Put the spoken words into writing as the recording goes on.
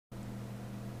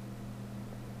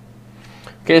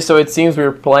Okay, so it seems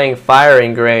we're playing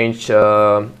firing range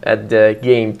at the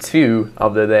game 2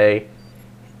 of the day.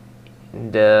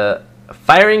 The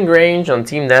firing range on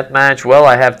Team Deathmatch, well,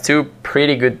 I have two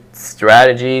pretty good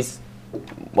strategies.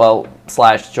 Well,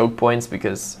 slash choke points,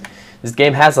 because this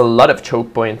game has a lot of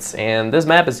choke points, and this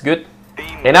map is good.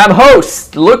 And I'm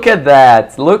host! Look at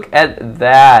that! Look at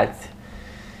that!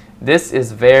 This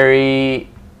is very...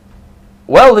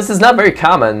 Well, this is not very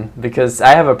common, because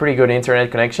I have a pretty good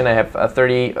internet connection. I have a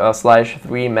 30/3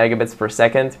 megabits per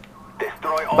second.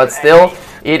 But still,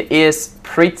 it is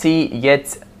pretty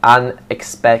yet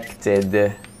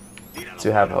unexpected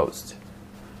to have host.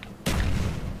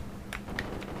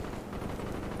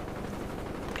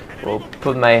 We'll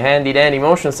put my handy dandy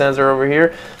motion sensor over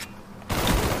here.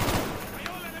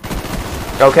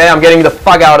 Okay, I'm getting the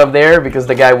fuck out of there because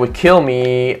the guy would kill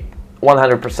me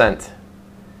 100%.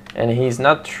 And he's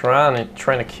not trying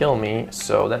to kill me,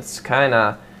 so that's kind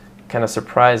of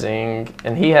surprising.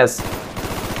 And he has...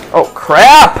 Oh,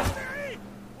 crap!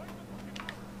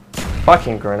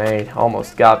 Fucking grenade.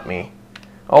 Almost got me.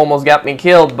 Almost got me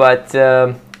killed, but...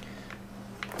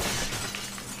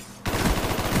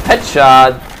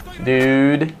 Headshot,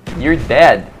 dude. You're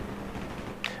dead.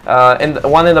 And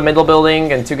one in the middle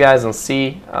building and two guys on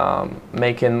C,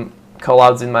 making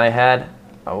callouts in my head.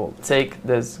 I will take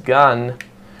this gun.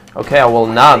 Okay, I will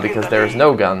not because there is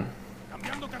no gun.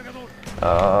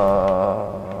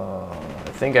 I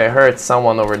think I heard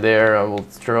someone over there. I will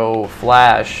throw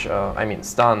flash. I mean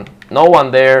stun. No one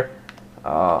there.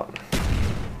 What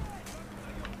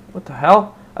the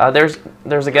hell? There's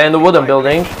a guy in the wooden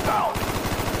building.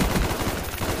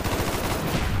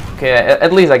 Okay,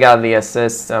 at least I got the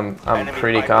assist. I'm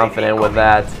pretty confident with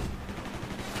that.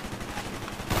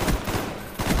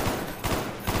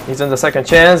 He's in the second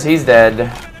chance. He's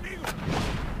dead.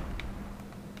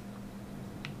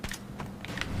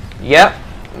 Yep,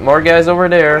 more guys over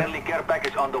there.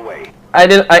 I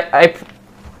didn't.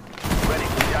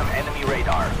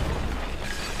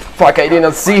 Fuck! I did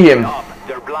not see him. I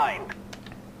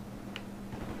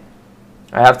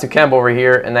have to camp over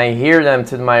here, and I hear them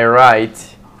to my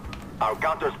right. Our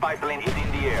counter spy plane is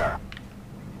in the air.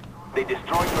 They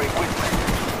destroyed your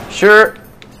equipment. Sure.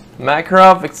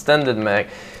 Makarov extended mag.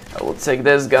 I will take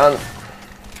this gun.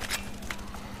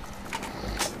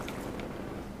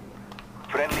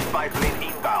 Friendly spy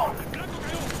plane inbound.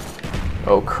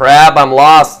 Oh crap, I'm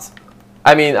lost.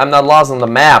 I mean, I'm not lost on the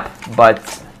map,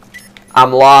 but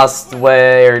I'm lost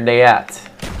where they at.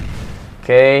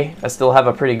 Okay, I still have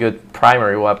a pretty good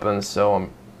primary weapon, so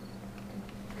I'm...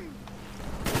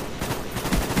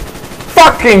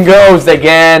 Fucking ghost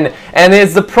again! And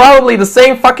it's probably the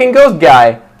same fucking ghost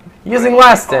guy using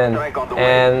Weston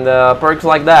and perks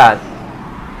like that.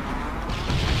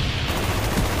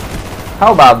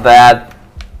 How about that?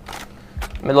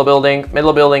 Middle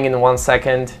building in 1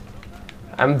 second.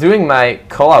 I'm doing my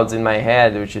callouts in my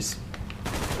head, which is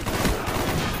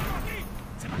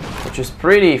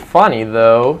pretty funny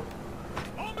though.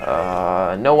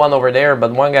 No one over there,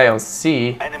 but one guy on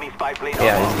C.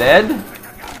 Yeah, he's dead.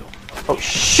 Oh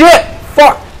shit!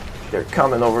 Fuck! They're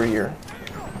coming over here.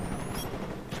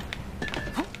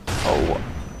 Oh,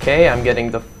 okay, I'm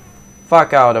getting the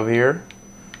fuck out of here.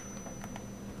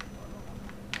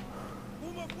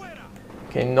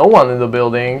 Okay, no one in the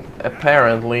building.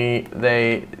 Apparently,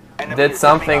 they did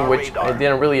something which I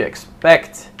didn't really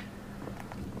expect.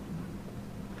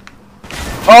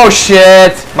 Oh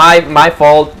shit! My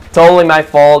fault. Totally my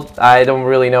fault. I don't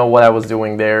really know what I was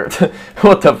doing there.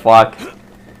 What the fuck?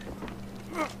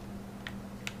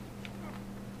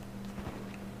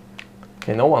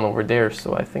 Okay, no one over there,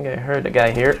 so I think I heard a guy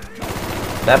here.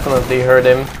 Definitely heard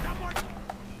him.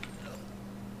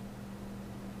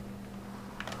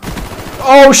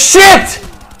 Oh shit!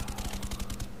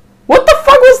 What the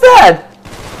fuck was that?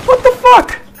 What the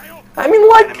fuck? I mean,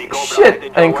 like,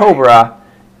 shit. And Cobra.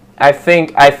 I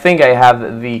think I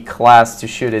have the class to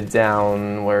shoot it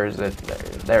down. Where is it?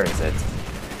 There is it.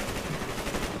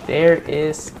 There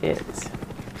is it.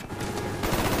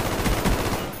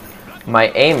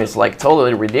 My aim is like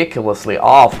totally ridiculously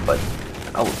off, but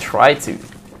I will try to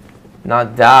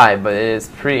not die, but it is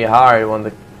pretty hard when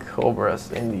the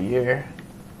Cobra's in the air.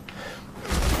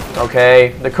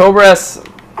 Okay, the Cobra's...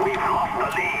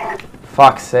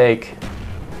 Fuck's sake.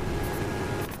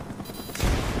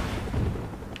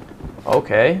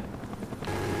 Okay.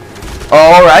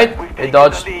 Alright, it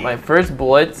dodged my first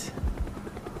bullet.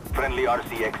 Friendly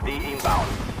RCXD inbound.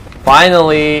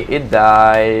 Finally, it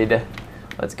died.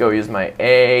 Let's go use my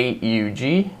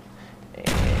AUG.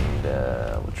 And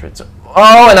we'll try to...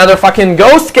 Oh, another fucking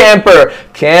ghost camper!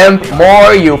 Camp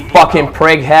more, you fucking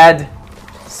prighead.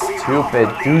 Stupid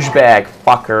douchebag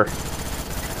fucker.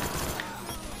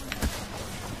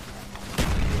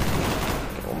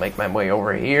 We'll make my way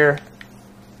over here.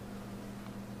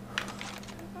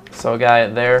 So, guy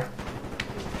there.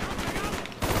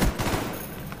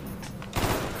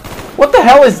 What the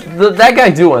hell is that guy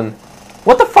doing?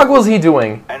 What the fuck was he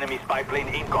doing? Enemy spy plane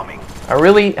incoming. I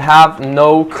really have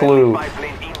no clue. Spy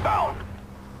plane inbound.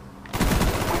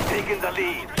 We've taken the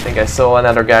lead. I think I saw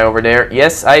another guy over there.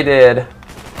 Yes, I did.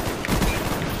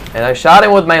 And I shot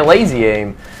him with my lazy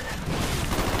aim.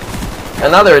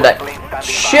 Another that.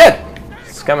 Shit!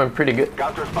 It's coming pretty good.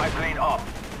 Counter spy plane up.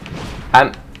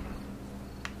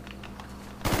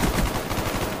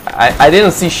 I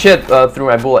didn't see shit through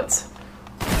my bullets.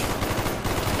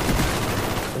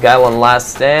 Guy on last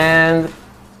stand.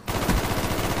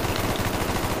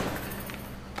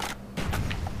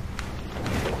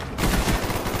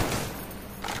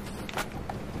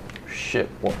 Shit,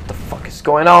 what the fuck is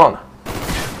going on?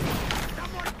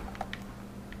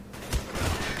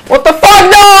 What the fuck?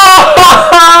 No!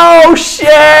 Oh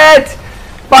shit!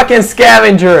 Fucking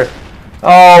scavenger!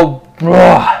 Oh,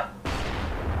 bruh.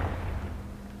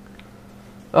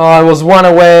 Oh, I was one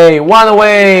away! One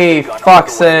away!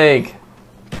 Fuck's sake!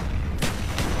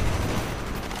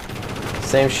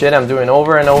 Same shit I'm doing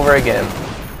over and over again.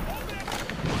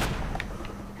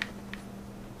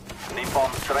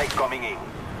 Napalm strike coming in.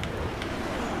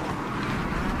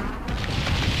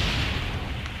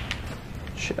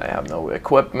 Shit, I have no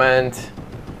equipment.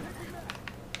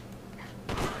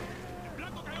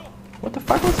 What the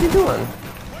fuck was he doing?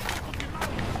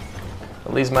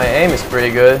 At least my aim is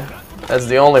pretty good. That's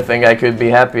the only thing I could be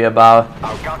happy about.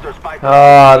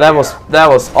 Oh, that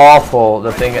was awful.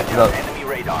 The thing,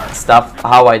 the stuff,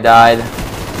 how I died.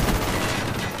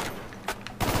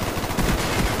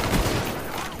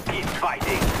 Keep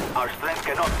fighting. Our strength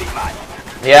cannot be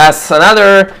matched. Yes,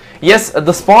 another. Yes,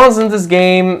 the spawns in this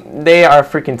game, they are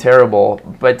freaking terrible.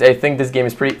 But I think this game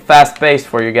is pretty fast-paced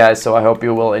for you guys, so I hope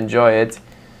you will enjoy it.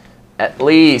 At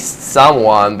least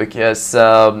someone, because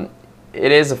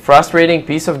it is a frustrating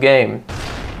piece of game.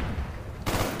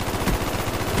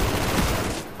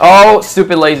 Oh,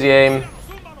 stupid lazy aim.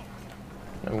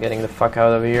 I'm getting the fuck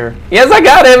out of here. Yes, I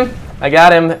got him! I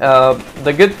got him.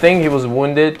 The good thing, he was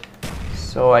wounded.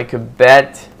 So I could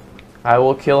bet I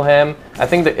will kill him. I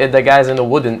think the guy's in the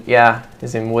wooden. Yeah,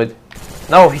 he's in wood.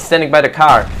 No, he's standing by the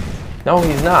car. No,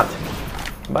 he's not.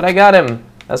 But I got him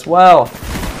as well.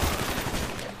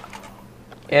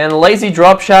 And lazy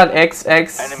drop shot XX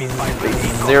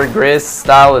Zergris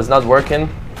style is not working.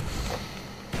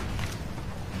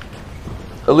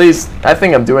 At least I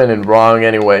think I'm doing it wrong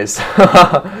anyways.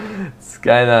 It's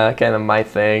kinda my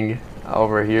thing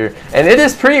over here. And it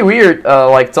is pretty weird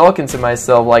like talking to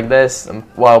myself like this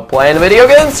while playing video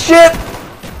games. Shit!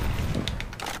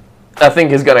 I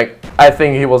think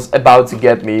he was about to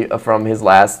get me from his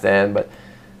last stand, but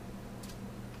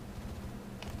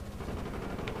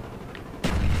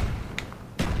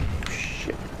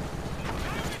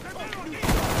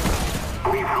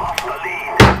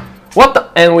what the?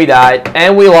 And we died.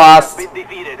 And we lost.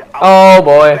 Oh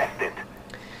boy.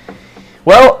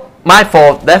 Well, my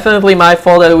fault. Definitely my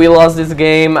fault that we lost this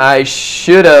game. I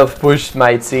should have pushed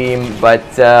my team, but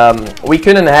we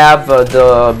couldn't have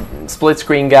the split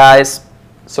screen guys.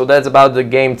 So that's about the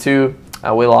game too.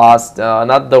 We lost.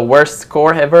 Not the worst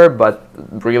score ever, but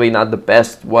really not the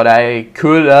best what I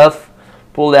could have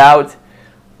pulled out.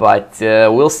 But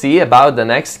we'll see about the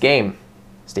next game.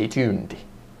 Stay tuned.